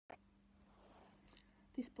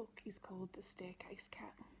This book is called The Staircase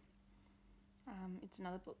Cat. It's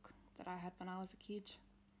another book that I had when I was a kid.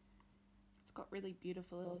 It's got really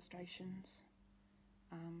beautiful illustrations.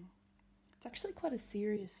 It's actually quite a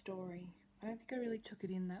serious story. I don't think I really took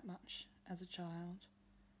it in that much as a child,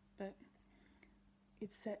 but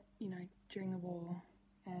it's set, during the war,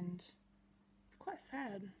 and it's quite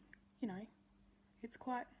sad, It's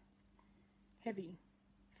quite heavy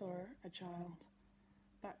for a child,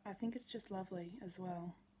 but I think it's just lovely as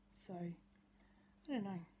well. So, I don't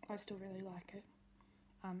know, I still really like it.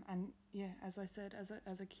 And yeah, as I said,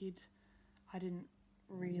 as a kid, I didn't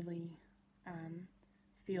really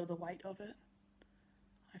feel the weight of it.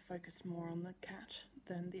 I focused more on the cat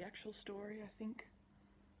than the actual story, I think.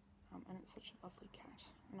 And it's such a lovely cat,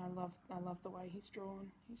 and I love the way he's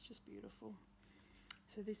drawn. He's just beautiful.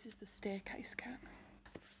 So this is The Staircase Cat.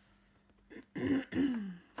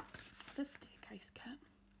 The Staircase Cat.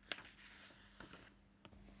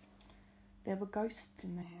 There were ghosts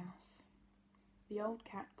in the house. The old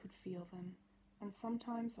cat could feel them, and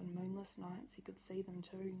sometimes on moonless nights he could see them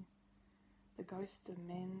too. The ghosts of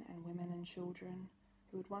men and women and children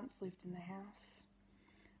who had once lived in the house.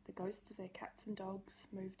 The ghosts of their cats and dogs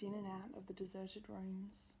moved in and out of the deserted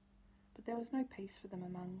rooms, but there was no peace for them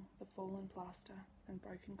among the fallen plaster and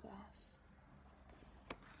broken glass.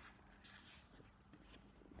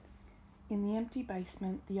 In the empty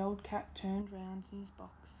basement, the old cat turned round in his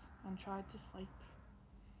box and tried to sleep.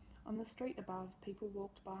 On the street above, people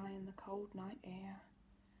walked by in the cold night air.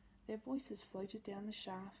 Their voices floated down the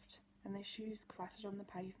shaft, and their shoes clattered on the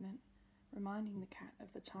pavement, reminding the cat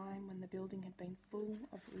of the time when the building had been full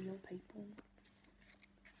of real people.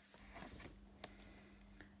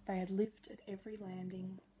 They had lived at every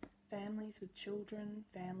landing, families with children,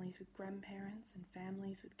 families with grandparents, and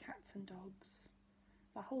families with cats and dogs.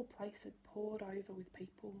 The whole place had poured over with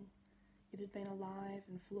people. It had been alive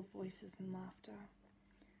and full of voices and laughter.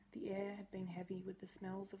 The air had been heavy with the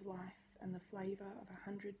smells of life and the flavour of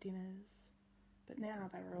 100 dinners, but now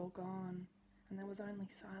they were all gone, and there was only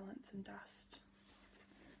silence and dust.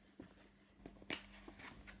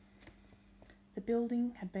 The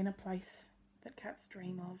building had been a place that cats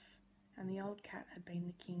dream of, and the old cat had been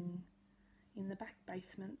the king. In the back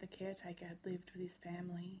basement, the caretaker had lived with his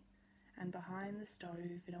family, and behind the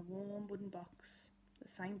stove, in a warm wooden box, the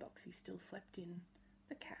same box he still slept in,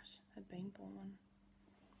 the cat had been born.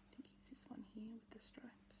 I think he's this one here with the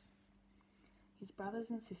stripes. His brothers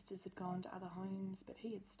and sisters had gone to other homes, but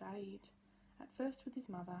he had stayed, at first with his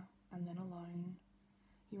mother and then alone.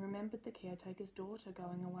 He remembered the caretaker's daughter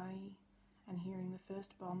going away and hearing the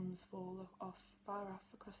first bombs fall off far off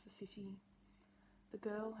across the city. The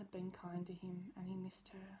girl had been kind to him and he missed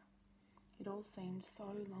her. It all seemed so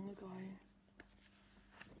long ago.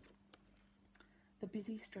 The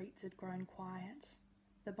busy streets had grown quiet.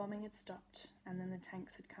 The bombing had stopped, and then the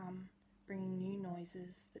tanks had come, bringing new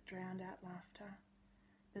noises that drowned out laughter.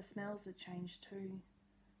 The smells had changed too.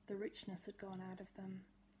 The richness had gone out of them.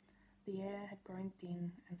 The air had grown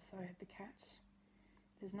thin, and so had the cat.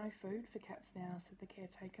 There's no food for cats now, said the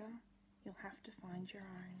caretaker. You'll have to find your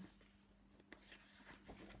own.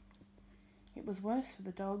 It was worse for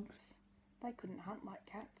the dogs. They couldn't hunt like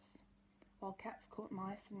cats. While cats caught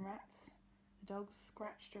mice and rats, the dogs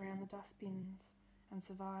scratched around the dustbins and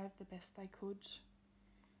survived the best they could.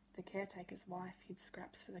 The caretaker's wife hid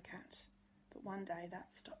scraps for the cat, but one day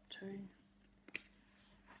that stopped too.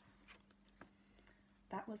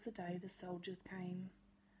 That was the day the soldiers came.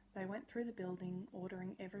 They went through the building,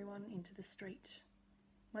 ordering everyone into the street.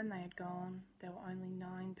 When they had gone, there were only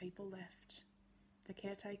 9 people left. The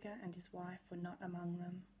caretaker and his wife were not among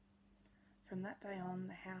them. From that day on,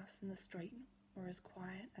 the house and the street were as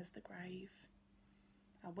quiet as the grave.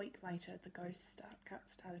 A week later, the ghosts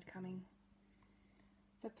started coming.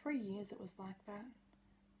 For 3 years it was like that.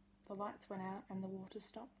 The lights went out and the water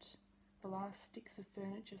stopped. The last sticks of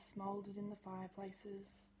furniture smouldered in the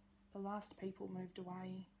fireplaces. The last people moved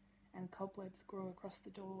away, and cobwebs grew across the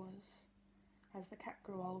doors. As the cat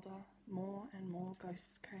grew older, more and more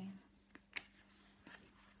ghosts came.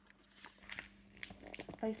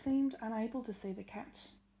 They seemed unable to see the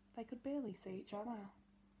cat. They could barely see each other.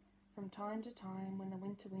 From time to time, when the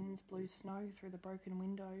winter winds blew snow through the broken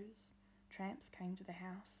windows, tramps came to the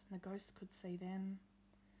house and the ghosts could see them.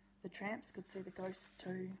 The tramps could see the ghosts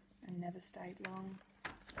too, and never stayed long.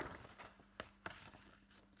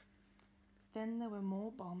 Then there were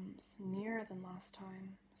more bombs, nearer than last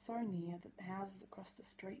time, so near that the houses across the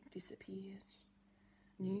street disappeared.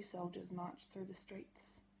 New soldiers marched through the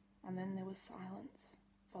streets, and then there was silence,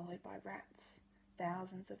 followed by rats,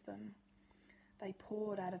 thousands of them. They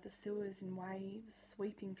poured out of the sewers in waves,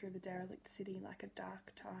 sweeping through the derelict city like a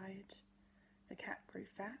dark tide. The cat grew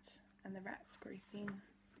fat and the rats grew thin.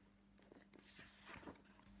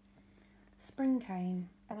 Spring came,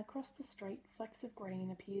 and across the street flecks of green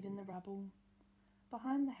appeared in the rubble.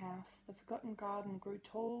 Behind the house, the forgotten garden grew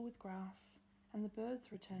tall with grass, and the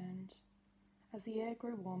birds returned. As the air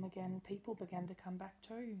grew warm again, people began to come back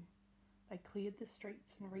too. They cleared the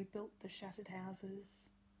streets and rebuilt the shattered houses.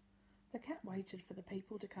 The cat waited for the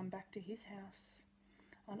people to come back to his house.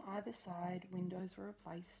 On either side, windows were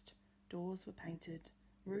replaced, doors were painted,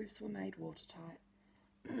 roofs were made watertight.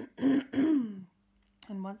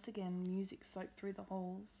 And once again, music soaked through the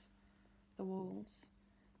walls,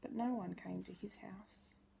 but no one came to his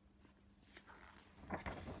house.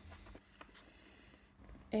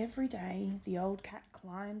 Every day, the old cat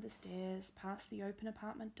climbed the stairs past the open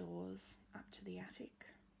apartment doors up to the attic.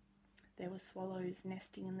 There were swallows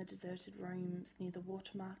nesting in the deserted rooms near the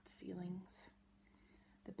watermarked ceilings.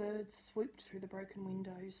 The birds swooped through the broken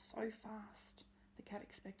windows so fast, the cat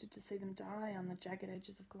expected to see them die on the jagged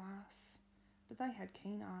edges of glass, but they had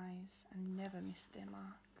keen eyes and never missed their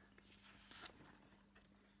mark.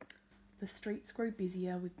 The streets grew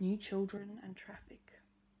busier with new children and traffic,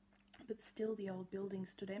 but still the old building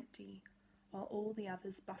stood empty, while all the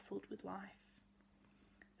others bustled with life.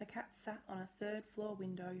 The cat sat on a third-floor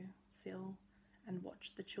window sill and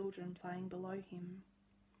watched the children playing below him.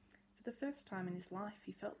 For the first time in his life,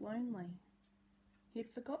 he felt lonely. He had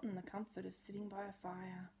forgotten the comfort of sitting by a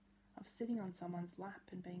fire, of sitting on someone's lap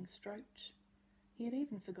and being stroked. He had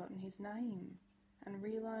even forgotten his name and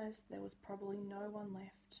realised there was probably no one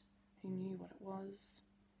left who knew what it was.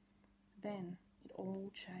 Then it all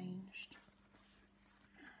changed.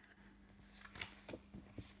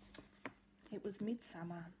 It was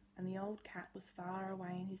midsummer, and the old cat was far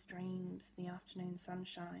away in his dreams in the afternoon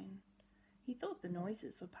sunshine. He thought the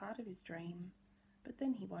noises were part of his dream, but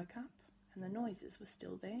then he woke up, and the noises were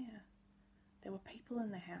still there. There were people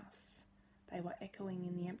in the house. They were echoing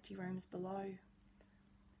in the empty rooms below.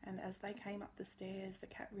 And as they came up the stairs, the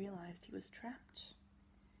cat realised he was trapped.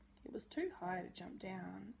 It was too high to jump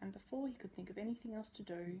down, and before he could think of anything else to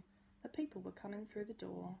do, the people were coming through the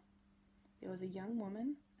door. There was a young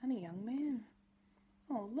woman and a young man.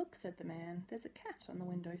 "Oh, look," said the man, "there's a cat on the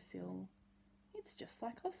windowsill." "It's just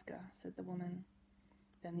like Oscar," said the woman.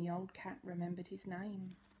 Then the old cat remembered his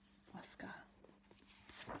name, Oscar.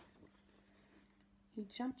 He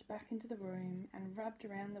jumped back into the room and rubbed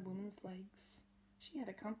around the woman's legs. She had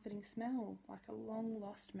a comforting smell, like a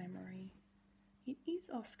long-lost memory. "It is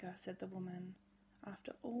Oscar," said the woman,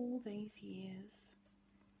 "after all these years."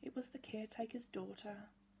 It was the caretaker's daughter.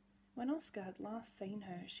 When Oscar had last seen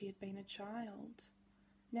her, she had been a child.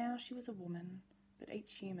 Now she was a woman, but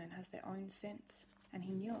each human has their own scent, and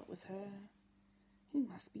he knew it was her. "He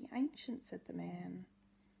must be ancient," said the man.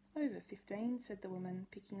 "Over 15, said the woman,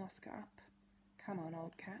 picking Oscar up. "Come on,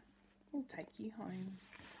 old cat, we'll take you home."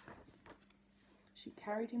 She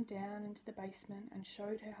carried him down into the basement and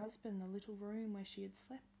showed her husband the little room where she had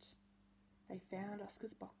slept. They found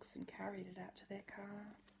Oscar's box and carried it out to their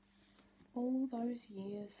car. "All those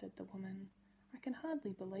years," said the woman. "I can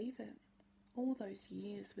hardly believe it. All those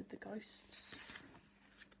years with the ghosts."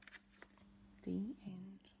 The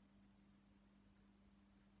end.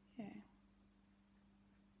 Yeah.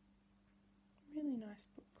 Really nice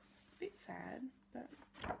book. A bit sad, but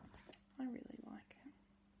I really like it.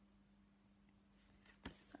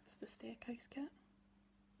 That's The Staircase Cat.